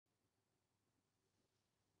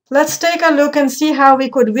Let's take a look and see how we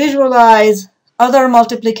could visualize other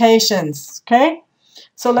multiplications, okay?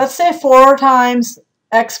 So let's say 4 times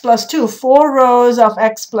x plus 2, 4 rows of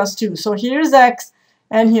x plus 2. So here's x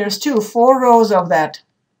and here's 2, 4 rows of that.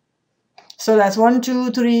 So that's 1,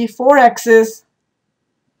 2, 3, 4 x's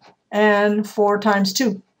and 4 times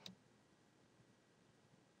 2.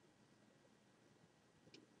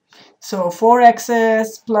 So 4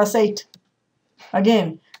 x's plus 8.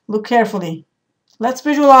 Again, look carefully. Let's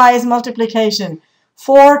visualize multiplication.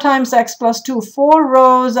 4 times x plus 2, 4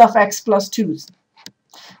 rows of x plus 2's,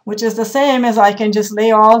 which is the same as I can just lay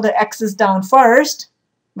all the x's down first,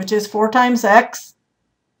 which is 4 times x,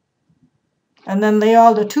 and then lay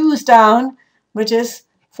all the 2's down, which is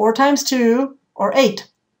 4 times 2, or 8.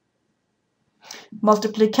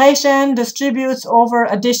 Multiplication distributes over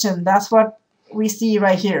addition. That's what we see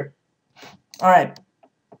right here. All right,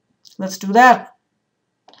 let's do that.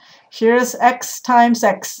 Here's x times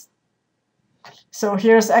x. So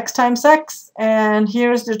here's x times x, and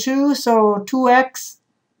here's the 2, so 2x.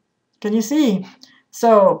 Can you see?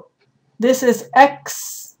 So this is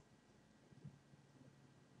x.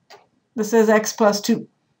 This is x plus 2.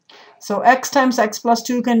 So x times x plus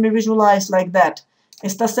 2 can be visualized like that.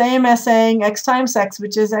 It's the same as saying x times x,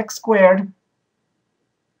 which is x squared.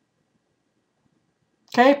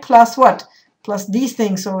 Okay, plus what? Plus these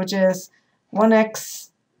things, so which is 1x,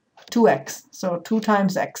 2x. So 2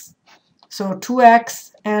 times x. So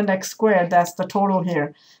 2x and x squared, that's the total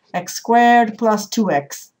here. X squared plus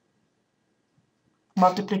 2x.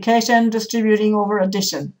 Multiplication distributing over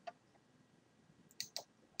addition.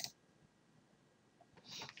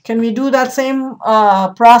 Can we do that same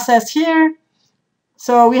process here?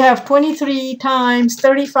 So we have 23 times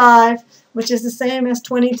 35, which is the same as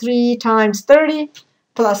 23 times 30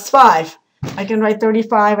 plus 5. I can write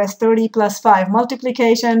 35 as 30 plus 5.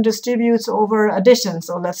 Multiplication distributes over addition.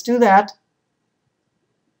 So let's do that.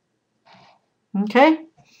 Okay.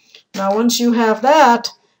 Now once you have that,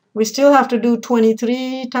 we still have to do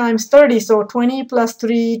 23 times 30. So 20 plus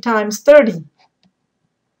 3 times 30.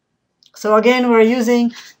 So again, we're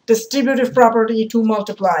using distributive property to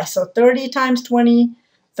multiply. So 30 times 20,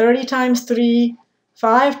 30 times 3,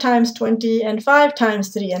 5 times 20, and 5 times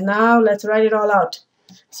 3. And now let's write it all out.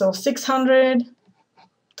 So 600,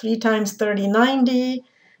 3 times 30, 90,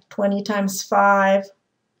 20 times 5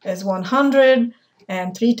 is 100,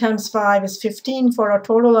 and 3 times 5 is 15 for a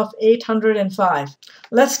total of 805.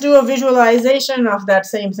 Let's do a visualization of that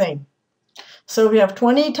same thing. So we have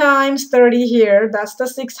 20 times 30 here, that's the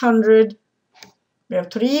 600. We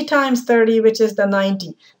have 3 times 30, which is the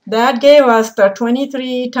 90. That gave us the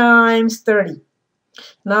 23 times 30.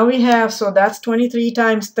 Now we have, so that's 23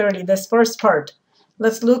 times 30, this first part.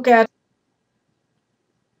 Let's look at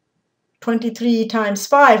 23 times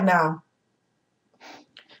 5 now.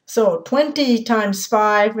 So 20 times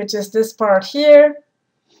 5, which is this part here,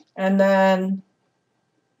 and then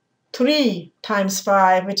 3 times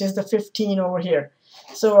 5, which is the 15 over here.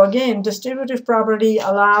 So again, distributive property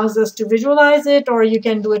allows us to visualize it, or you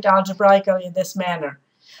can do it algebraically in this manner.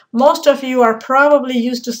 Most of you are probably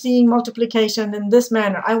used to seeing multiplication in this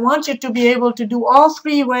manner. I want you to be able to do all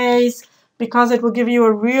 3 ways because it will give you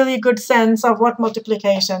a really good sense of what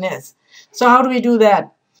multiplication is. So how do we do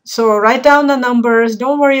that? So write down the numbers.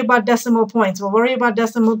 Don't worry about decimal points. We'll worry about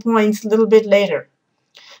decimal points a little bit later.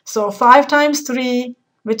 So 5 times 3,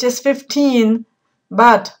 which is 15,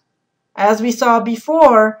 but as we saw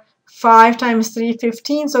before, 5 times 3,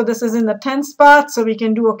 15, so this is in the 10th spot, so we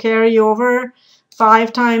can do a carryover.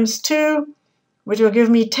 5 times 2, which will give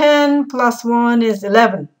me 10, plus 1 is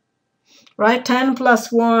 11, right? 10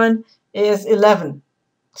 plus 1 is 11.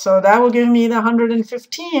 So that will give me the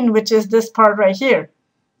 115, which is this part right here.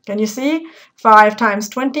 Can you see? 5 times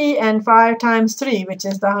 20 and 5 times 3, which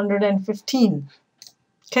is the 115.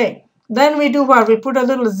 Okay. Then we do what? We put a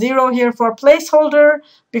little 0 here for placeholder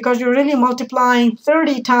because you're really multiplying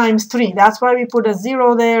 30 times 3. That's why we put a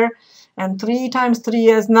 0 there. And 3 times 3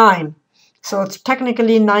 is 9. So it's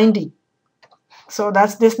technically 90. So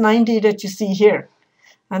that's this 90 that you see here.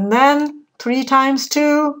 And then 3 times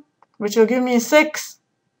 2, which will give me 6.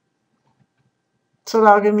 So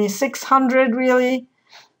that'll give me 600 really,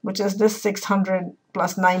 which is this 600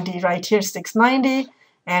 plus 90 right here, 690.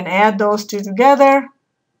 And add those two together,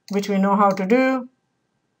 which we know how to do.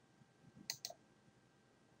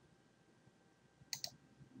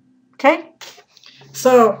 Okay,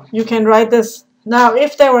 so you can write this. Now,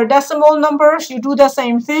 if there were decimal numbers, you do the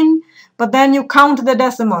same thing, but then you count the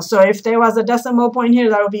decimals. So if there was a decimal point here,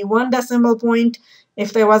 that would be 1 decimal point.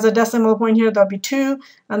 If there was a decimal point here, that would be 2.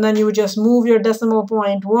 And then you would just move your decimal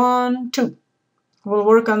point 1, 2. We'll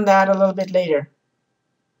work on that a little bit later.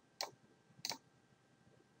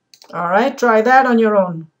 All right, try that on your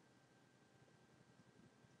own.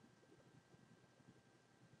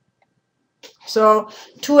 So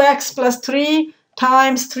 2x plus 3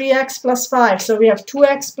 times 3x plus 5. So we have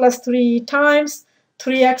 2x plus 3 times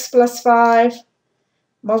 3x plus 5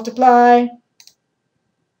 multiply.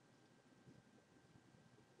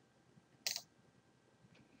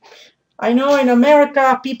 I know in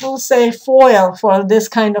America people say FOIL for this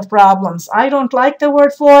kind of problems. I don't like the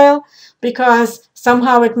word FOIL because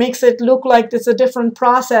somehow it makes it look like it's a different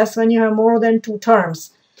process when you have more than two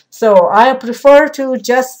terms. So I prefer to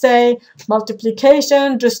just say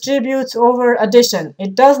multiplication distributes over addition.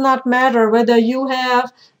 It does not matter whether you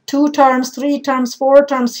have 2 terms, 3 terms, 4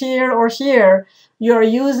 terms here or here. You're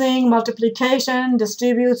using multiplication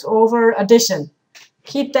distributes over addition.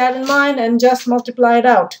 Keep that in mind and just multiply it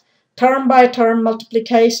out. Term by term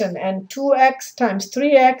multiplication, and 2x times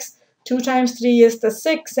 3x, 2 times 3 is the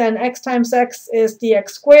 6, and x times x is the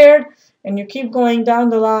x squared, and you keep going down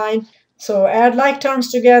the line. So add like terms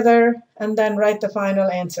together and then write the final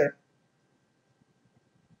answer.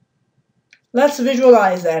 Let's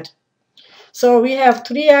visualize that. So we have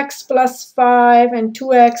 3x plus 5 and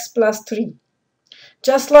 2x plus 3.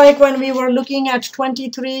 Just like when we were looking at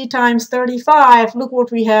 23 times 35, look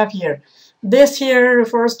what we have here. This here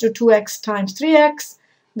refers to 2x times 3x.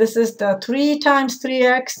 This is the 3 times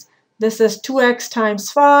 3x. This is 2x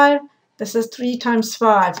times 5. This is 3 times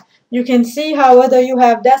 5. You can see how whether you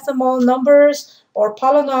have decimal numbers or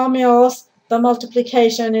polynomials, the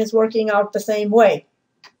multiplication is working out the same way.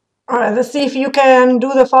 All right, let's see if you can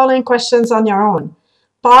do the following questions on your own.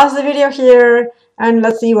 Pause the video here and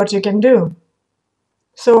let's see what you can do.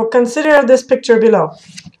 So consider this picture below.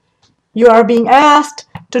 You are being asked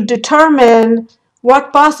to determine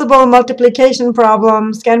what possible multiplication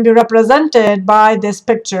problems can be represented by this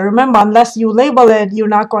picture. Remember, unless you label it, you're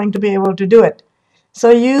not going to be able to do it. So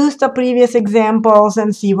use the previous examples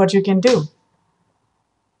and see what you can do.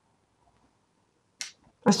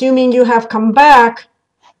 Assuming you have come back,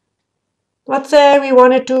 let's say we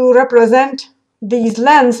wanted to represent these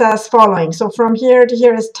lengths as following. So from here to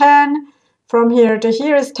here is 10. From here to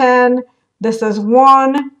here is 10. This is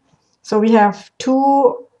 1. So we have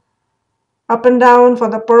 2 up and down for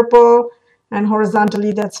the purple, and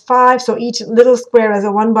horizontally that's 5. So each little square is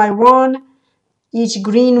a 1 by 1. Each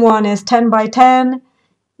green one is 10 by 10.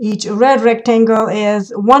 Each red rectangle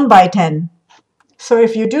is 1 by 10. So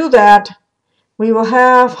if you do that, we will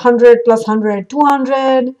have 100 plus 100,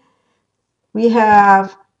 200. We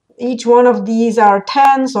have each one of these are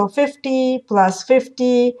 10, so 50 plus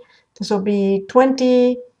 50. This will be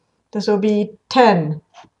 20. This will be 10.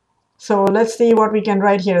 So let's see what we can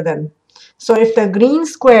write here then. So if the green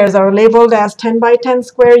squares are labeled as 10 by 10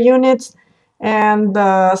 square units and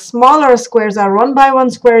the smaller squares are 1 by 1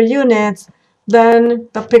 square units, then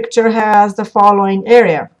the picture has the following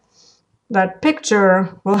area. That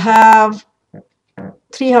picture will have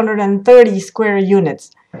 330 square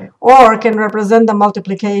units, or can represent the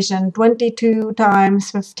multiplication 22 times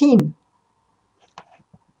 15.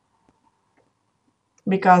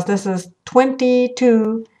 Because this is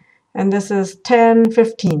 22 and this is 10,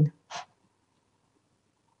 15.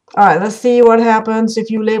 All right, let's see what happens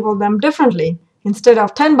if you label them differently. Instead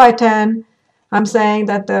of 10 by 10, I'm saying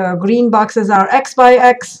that the green boxes are x by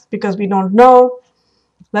x because we don't know.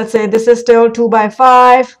 Let's say this is still 2 by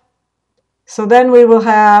 5. So then we will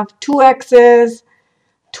have 2 x's,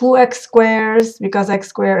 2x squares, because x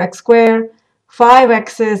square, 5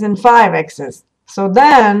 x's, and 5 x's. So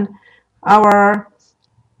then our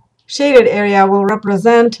shaded area will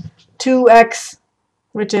represent 2x,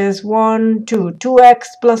 which is 1, 2. 2x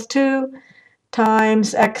plus 2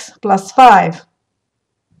 times x plus 5.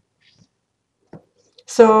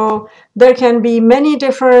 So there can be many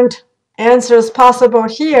different answers possible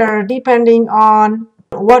here depending on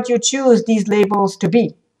what you choose these labels to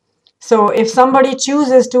be. So if somebody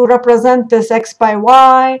chooses to represent this x by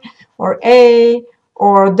y or a,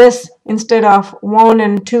 or this instead of 1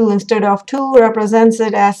 and 2 instead of 2 represents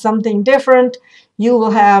it as something different, you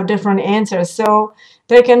will have different answers. So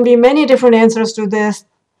there can be many different answers to this.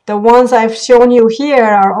 The ones I've shown you here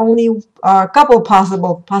are only a couple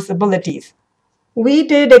possibilities. We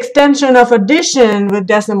did extension of addition with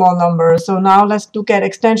decimal numbers. So now let's look at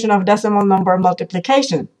extension of decimal number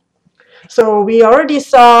multiplication. So we already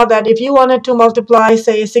saw that if you wanted to multiply,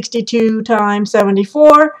 say, 62 times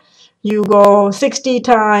 74, you go 60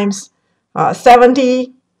 times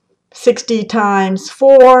 70, 60 times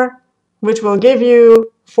 4, which will give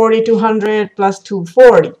you 4200 plus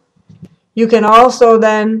 240. You can also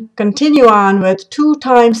then continue on with 2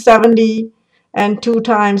 times 70 and 2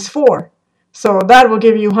 times 4, So that will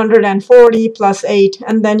give you 140 plus 8,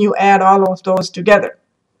 and then you add all of those together.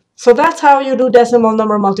 So that's how you do decimal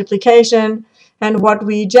number multiplication. And what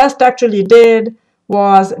we just actually did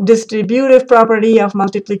was distributive property of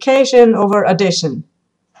multiplication over addition.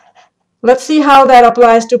 Let's see how that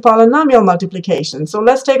applies to polynomial multiplication. So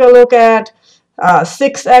let's take a look at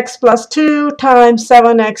 6x plus 2 times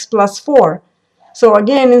 7x plus 4. So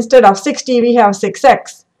again, instead of 60, we have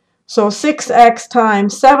 6x. So 6x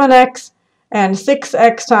times 7x and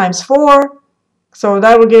 6x times 4. So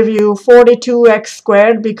that will give you 42x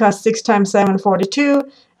squared, because 6 times 7, 42.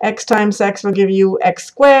 X times x will give you x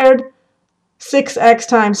squared. 6x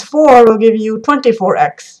times 4 will give you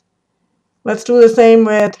 24x. Let's do the same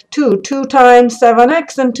with 2. 2 times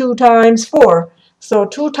 7x and 2 times 4. So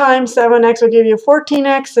 2 times 7x will give you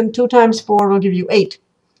 14x, and 2 times 4 will give you 8.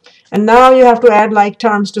 And now you have to add like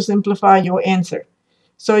terms to simplify your answer.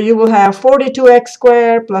 So you will have 42x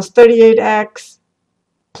squared plus 38x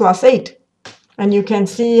plus 8. And you can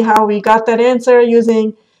see how we got that answer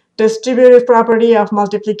using distributive property of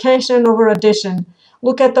multiplication over addition.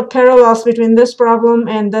 Look at the parallels between this problem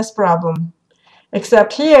and this problem.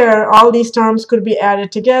 Except here, all these terms could be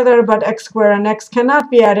added together, but x squared and x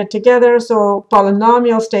cannot be added together, so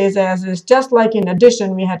polynomial stays as is. Just like in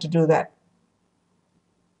addition, we had to do that.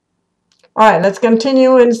 All right, let's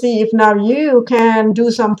continue and see if now you can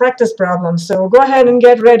do some practice problems. So go ahead and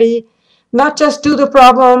get ready. Not just do the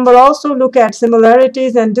problem, but also look at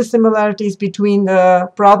similarities and dissimilarities between the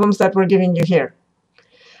problems that we're giving you here.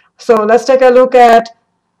 So let's take a look at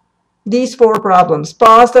these 4 problems.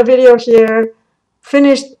 Pause the video here,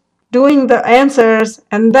 finish doing the answers,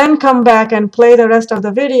 and then come back and play the rest of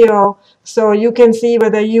the video so you can see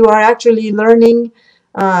whether you are actually learning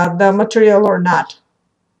the material or not.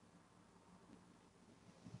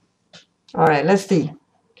 All right, let's see.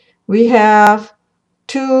 We have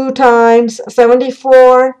 2 times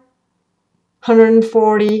 74,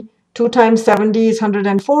 140. 2 times 70 is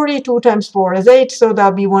 140. 2 times 4 is 8, so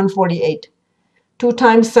that'll be 148. 2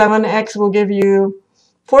 times 7x will give you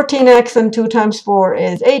 14x, and 2 times 4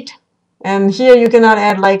 is 8. And here you cannot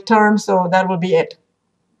add like terms, so that will be it,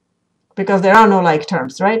 because there are no like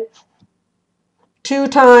terms, right? 2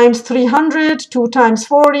 times 300, 2 times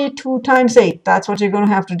 40, 2 times 8. That's what you're going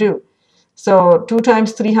to have to do. So 2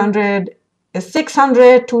 times 300 is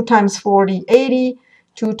 600, 2 times 40, 80,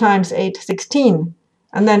 2 times 8, 16.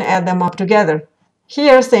 And then add them up together.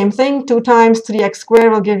 Here, same thing. 2 times 3x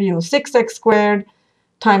squared will give you 6x squared,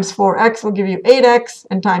 times 4x will give you 8x,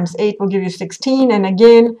 and times 8 will give you 16. And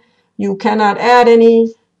again, you cannot add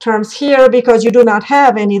any terms here because you do not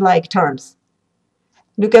have any like terms.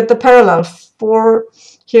 Look at the parallel.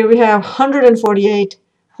 Here we have 148,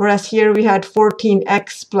 whereas here we had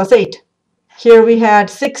 14x plus 8. Here we had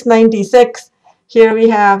 696. Here we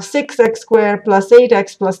have 6x squared plus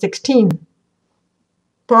 8x plus 16.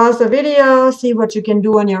 Pause the video, see what you can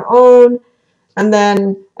do on your own, and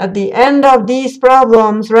then at the end of these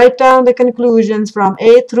problems, write down the conclusions from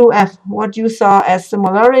A through F, what you saw as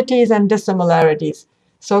similarities and dissimilarities.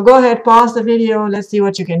 So go ahead, pause the video, let's see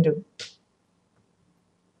what you can do.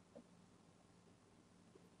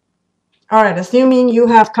 All right, assuming you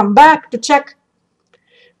have come back to check,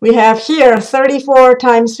 we have here 34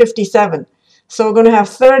 times 57. So we're going to have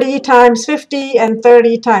 30 times 50 and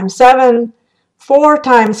 30 times 7, 4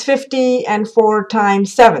 times 50 and 4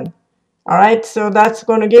 times 7. All right, so that's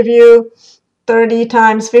going to give you 30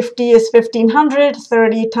 times 50 is 1500,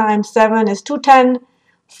 30 times 7 is 210,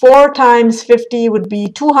 4 times 50 would be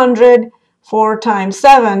 200, 4 times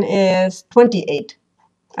 7 is 28.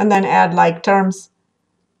 And then add like terms.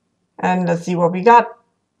 And let's see what we got.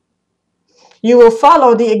 You will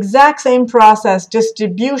follow the exact same process,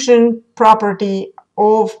 distribution property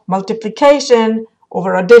of multiplication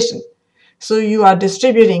over addition. So you are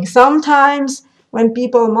distributing. Sometimes when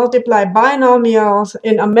people multiply binomials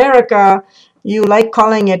in America, you like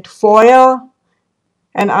calling it FOIL.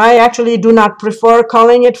 And I actually do not prefer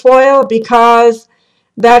calling it FOIL because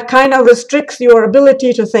that kind of restricts your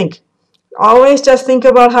ability to think. Always just think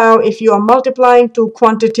about how if you are multiplying two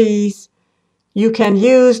quantities, you can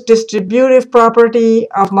use distributive property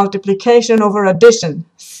of multiplication over addition.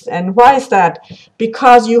 And why is that?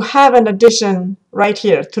 Because you have an addition right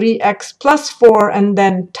here, 3x plus 4, and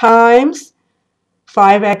then times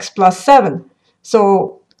 5x plus 7.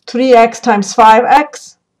 So 3x times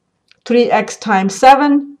 5x, 3x times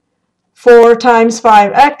 7, 4 times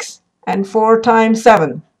 5x, and 4 times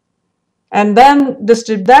 7. And then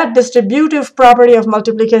that distributive property of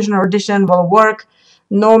multiplication or addition will work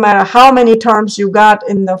no matter how many terms you got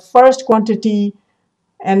in the first quantity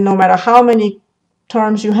and no matter how many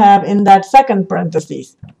terms you have in that second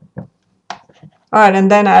parenthesis. All right,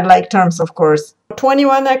 and then add like terms, of course.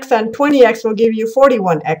 21x and 20x will give you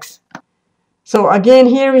 41x. So again,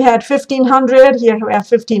 here we had 1500, here we have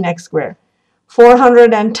 15x squared.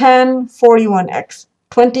 410, 41x.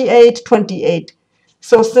 28, 28.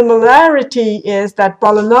 So similarity is that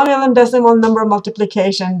polynomial and decimal number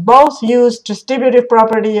multiplication both use distributive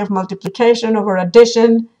property of multiplication over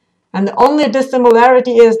addition. And the only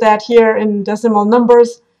dissimilarity is that here in decimal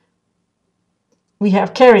numbers, we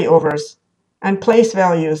have carryovers and place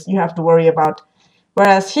values you have to worry about.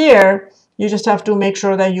 Whereas here, you just have to make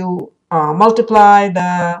sure that you multiply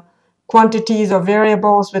the quantities of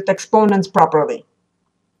variables with exponents properly.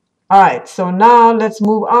 All right, so now let's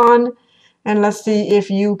move on and let's see if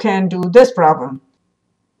you can do this problem.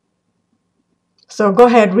 So go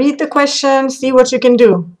ahead, read the question, see what you can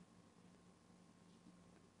do.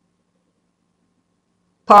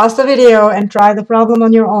 Pause the video and try the problem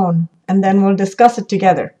on your own, and then we'll discuss it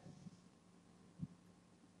together.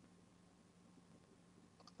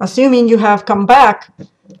 Assuming you have come back,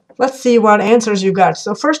 let's see what answers you got.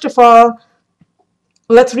 So first of all,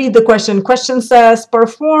 let's read the question. Question says,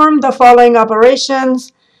 perform the following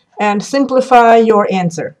operations and simplify your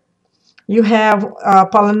answer. You have a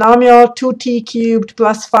polynomial 2t cubed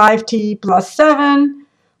plus 5t plus 7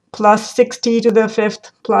 plus 6t to the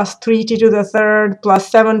 5th plus 3t to the 3rd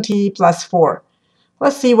plus 7t plus 4.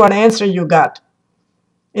 Let's see what answer you got.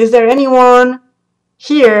 Is there anyone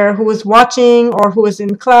here who is watching or who is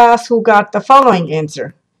in class who got the following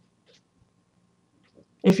answer?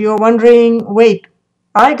 If you're wondering, wait,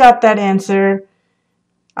 I got that answer,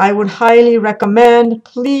 I would highly recommend,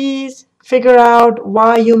 please figure out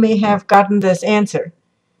why you may have gotten this answer.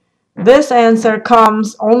 This answer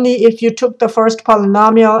comes only if you took the first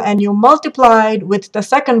polynomial and you multiplied with the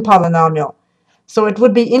second polynomial. So it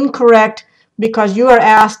would be incorrect because you are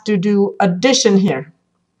asked to do addition here.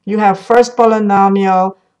 You have first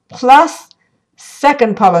polynomial plus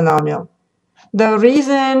second polynomial. The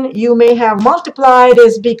reason you may have multiplied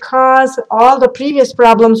is because all the previous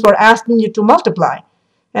problems were asking you to multiply.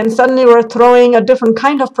 And suddenly we're throwing a different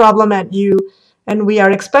kind of problem at you, and we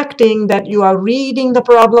are expecting that you are reading the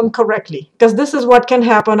problem correctly. Because this is what can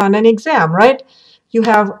happen on an exam, right? You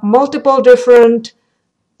have multiple different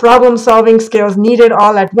problem-solving skills needed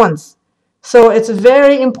all at once. So it's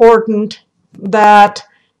very important that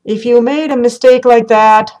if you made a mistake like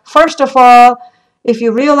that, first of all, if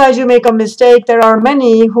you realize you make a mistake, there are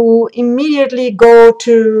many who immediately go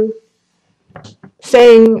to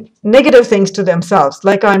saying negative things to themselves,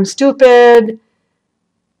 like I'm stupid,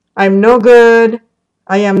 I'm no good,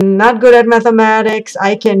 I am not good at mathematics,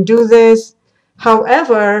 I can do this.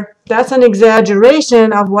 However, that's an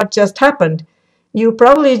exaggeration of what just happened. You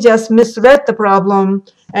probably just misread the problem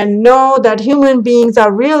and know that human beings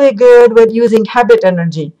are really good with using habit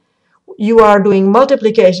energy. You are doing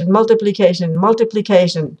multiplication, multiplication,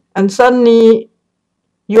 multiplication, and suddenly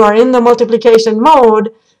you are in the multiplication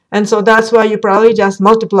mode, and so that's why you probably just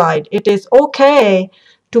multiplied. It is okay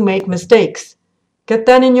to make mistakes. Get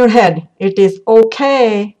that in your head. It is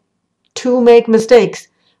okay to make mistakes.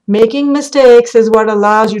 Making mistakes is what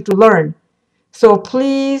allows you to learn. So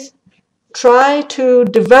please try to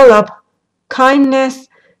develop kindness,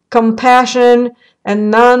 compassion,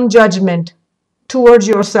 and non-judgment towards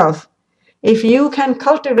yourself. If you can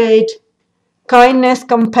cultivate kindness,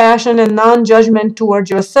 compassion, and non-judgment towards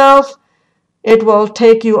yourself, it will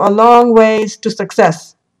take you a long ways to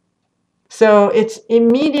success. So it's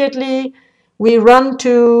immediately we run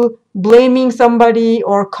to blaming somebody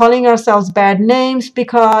or calling ourselves bad names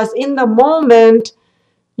because in the moment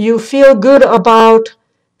you feel good about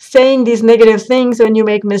saying these negative things when you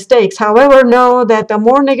make mistakes. However, know that the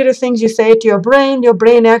more negative things you say to your brain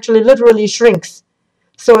actually literally shrinks.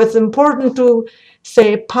 So it's important to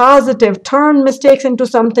say positive, turn mistakes into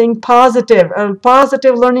something positive. A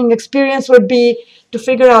positive learning experience would be to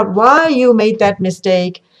figure out why you made that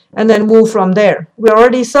mistake and then move from there. We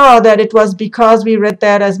already saw that it was because we read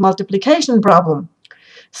that as multiplication problem.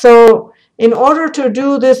 So in order to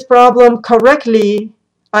do this problem correctly,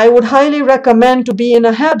 I would highly recommend to be in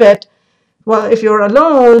a habit. Well, if you're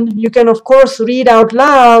alone, you can of course read out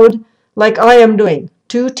loud like I am doing.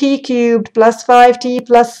 2t cubed plus 5t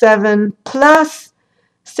plus 7 plus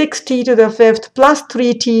 6t to the 5th plus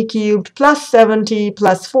 3t cubed plus 7t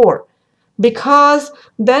plus 4. Because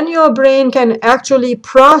then your brain can actually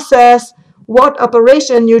process what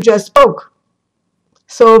operation you just spoke.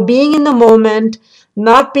 So being in the moment,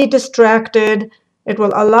 not be distracted, it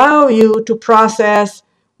will allow you to process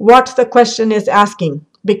what the question is asking.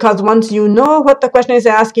 Because once you know what the question is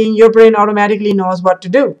asking, your brain automatically knows what to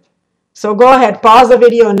do. So go ahead, pause the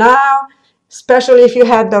video now, especially if you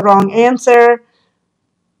had the wrong answer,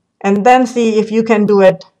 and then see if you can do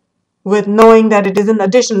it with knowing that it is an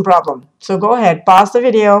addition problem. So go ahead, pause the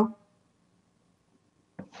video.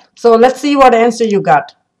 So let's see what answer you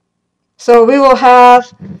got. So we will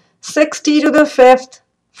have 6t to the fifth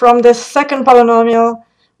from this second polynomial,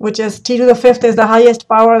 which is t to the fifth is the highest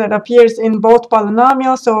power that appears in both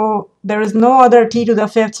polynomials, so there is no other t to the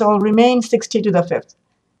fifth, so it will remain 6t to the fifth.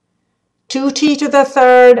 2t to the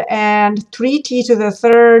third and 3t to the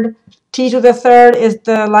third. T to the third is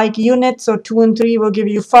the like unit, so 2 and 3 will give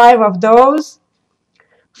you 5 of those.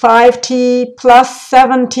 5t plus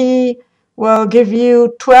 7t will give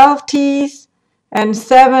you 12t's, and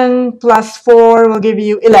 7 plus 4 will give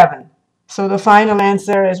you 11. So the final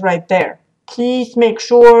answer is right there. Please make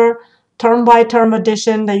sure, term by term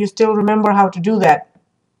addition, that you still remember how to do that.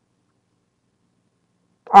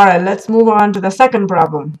 All right, let's move on to the second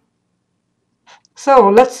problem. So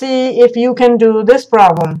let's see if you can do this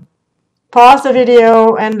problem. Pause the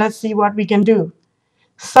video and let's see what we can do.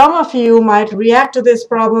 Some of you might react to this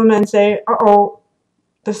problem and say, uh-oh,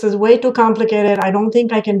 this is way too complicated. I don't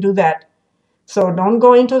think I can do that. So don't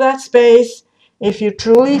go into that space. If you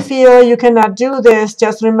truly feel you cannot do this,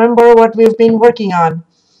 just remember what we've been working on.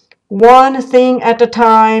 One thing at a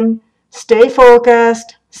time, stay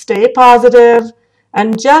focused, stay positive,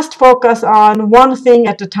 and just focus on one thing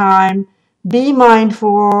at a time. Be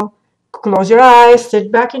mindful. Close your eyes,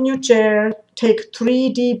 sit back in your chair, take 3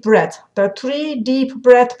 deep breaths. The 3 deep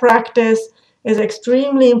breath practice is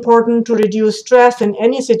extremely important to reduce stress in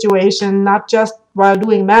any situation, not just while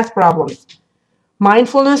doing math problems.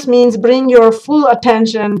 Mindfulness means bring your full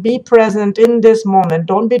attention, be present in this moment.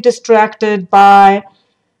 Don't be distracted by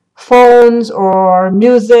phones or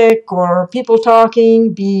music or people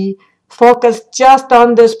talking. Be focused just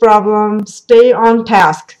on this problem. Stay on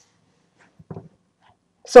task.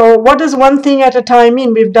 So what does one thing at a time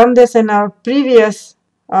mean? We've done this in our previous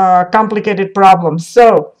complicated problems.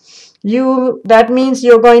 So that means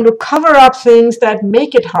you're going to cover up things that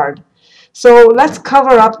make it hard. So let's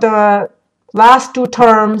cover up the last 2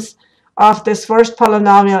 terms of this first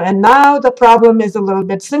polynomial, and now the problem is a little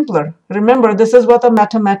bit simpler. Remember, this is what a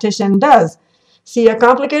mathematician does. See a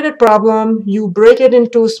complicated problem, you break it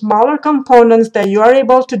into smaller components that you are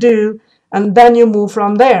able to do, and then you move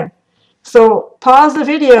from there. So pause the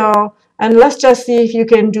video and let's just see if you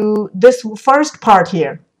can do this first part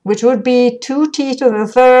here, which would be 2t to the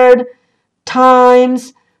third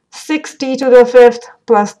times 6t to the fifth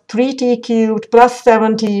plus 3t cubed plus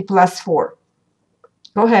 7t plus 4.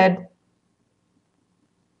 Go ahead.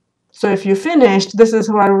 So if you finished, this is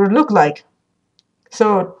what it would look like.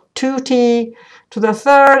 So 2t to the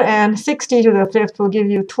third and 6t to the fifth will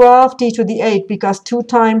give you 12t to the 8, because 2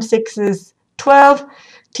 times 6 is 12.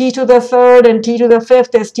 T to the third and t to the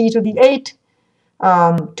fifth is t to the 8.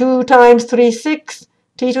 2 times 3, 6.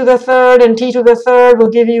 T to the third and t to the third will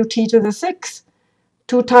give you t to the 6.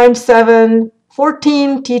 2 times 7,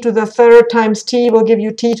 14. T to the third times t will give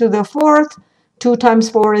you t to the fourth. 2 times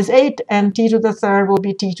 4 is 8, and t to the third will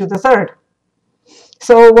be t to the third.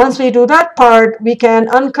 So once we do that part, we can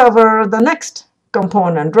uncover the next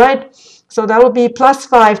component, right? So that will be plus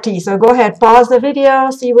 5t. So go ahead, pause the video,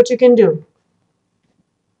 see what you can do.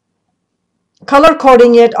 Color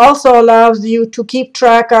coding it also allows you to keep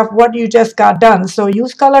track of what you just got done. So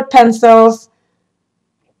use colored pencils.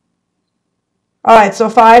 All right, so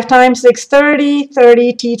 5 times 6, 30.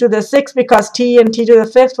 30 t to the 6, because t and t to the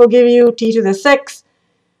fifth will give you t to the 6.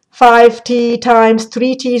 5t times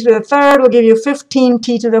 3t to the third will give you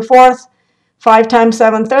 15t to the fourth. 5 times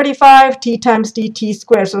 7, 35. T times dt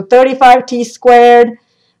squared. So 35t squared.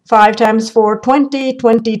 5 times 4, 20.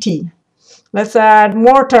 20t. Let's add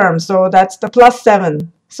more terms. So that's the plus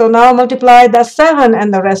 7. So now multiply the 7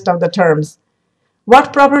 and the rest of the terms.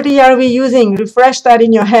 What property are we using? Refresh that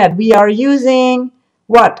in your head. We are using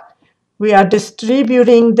what? We are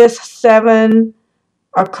distributing this 7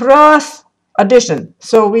 across addition.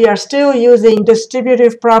 So we are still using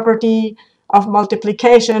distributive property of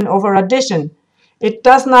multiplication over addition. It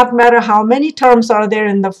does not matter how many terms are there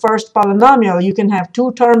in the first polynomial. You can have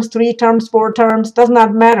 2 terms, 3 terms, 4 terms. Does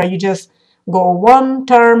not matter. You just go 1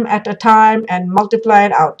 term at a time and multiply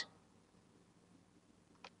it out.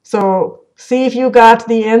 So see if you got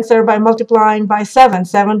the answer by multiplying by 7.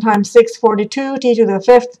 7 times 6, 42, t to the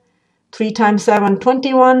fifth. 3 times 7,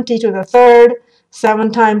 21, t to the third.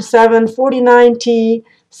 7 times 7, 49t.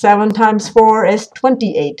 7 times 4 is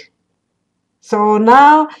 28. So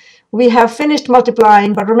now we have finished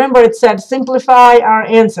multiplying, but remember it said simplify our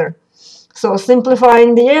answer. So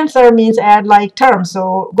simplifying the answer means add like terms.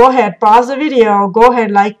 So go ahead, pause the video, go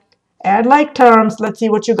ahead, add like terms. Let's see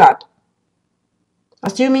what you got.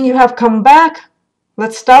 Assuming you have come back,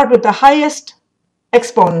 let's start with the highest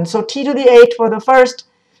exponent. So t to the 8 for the first.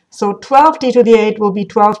 So 12t to the 8 will be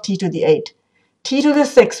 12t to the 8. T to the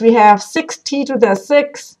 6, we have 6t to the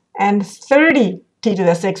 6 and 30t to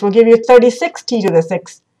the 6 will give you 36t to the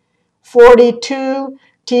 6. 42t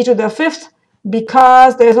to the 5th,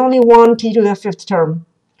 because there's only one t to the 5th term.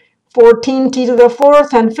 14t to the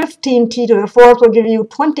 4th and 15t to the 4th will give you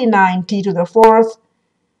 29t to the 4th.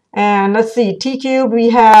 And let's see, t cubed, we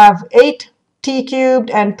have 8t cubed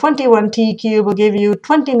and 21t cubed will give you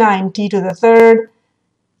 29t to the 3rd.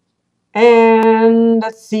 And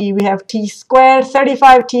let's see, we have t squared,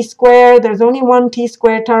 35t squared. There's only one t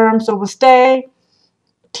squared term, so we'll stay.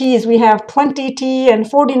 T's, we have 20t and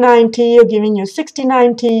 49t, giving you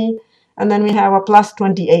 69t. And then we have a plus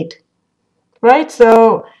 28. Right?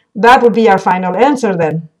 So that would be our final answer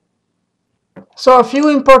then. So a few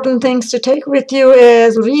important things to take with you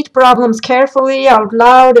is read problems carefully out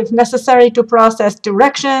loud if necessary to process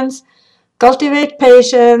directions. Cultivate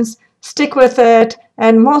patience, stick with it,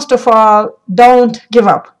 and most of all, don't give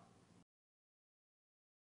up.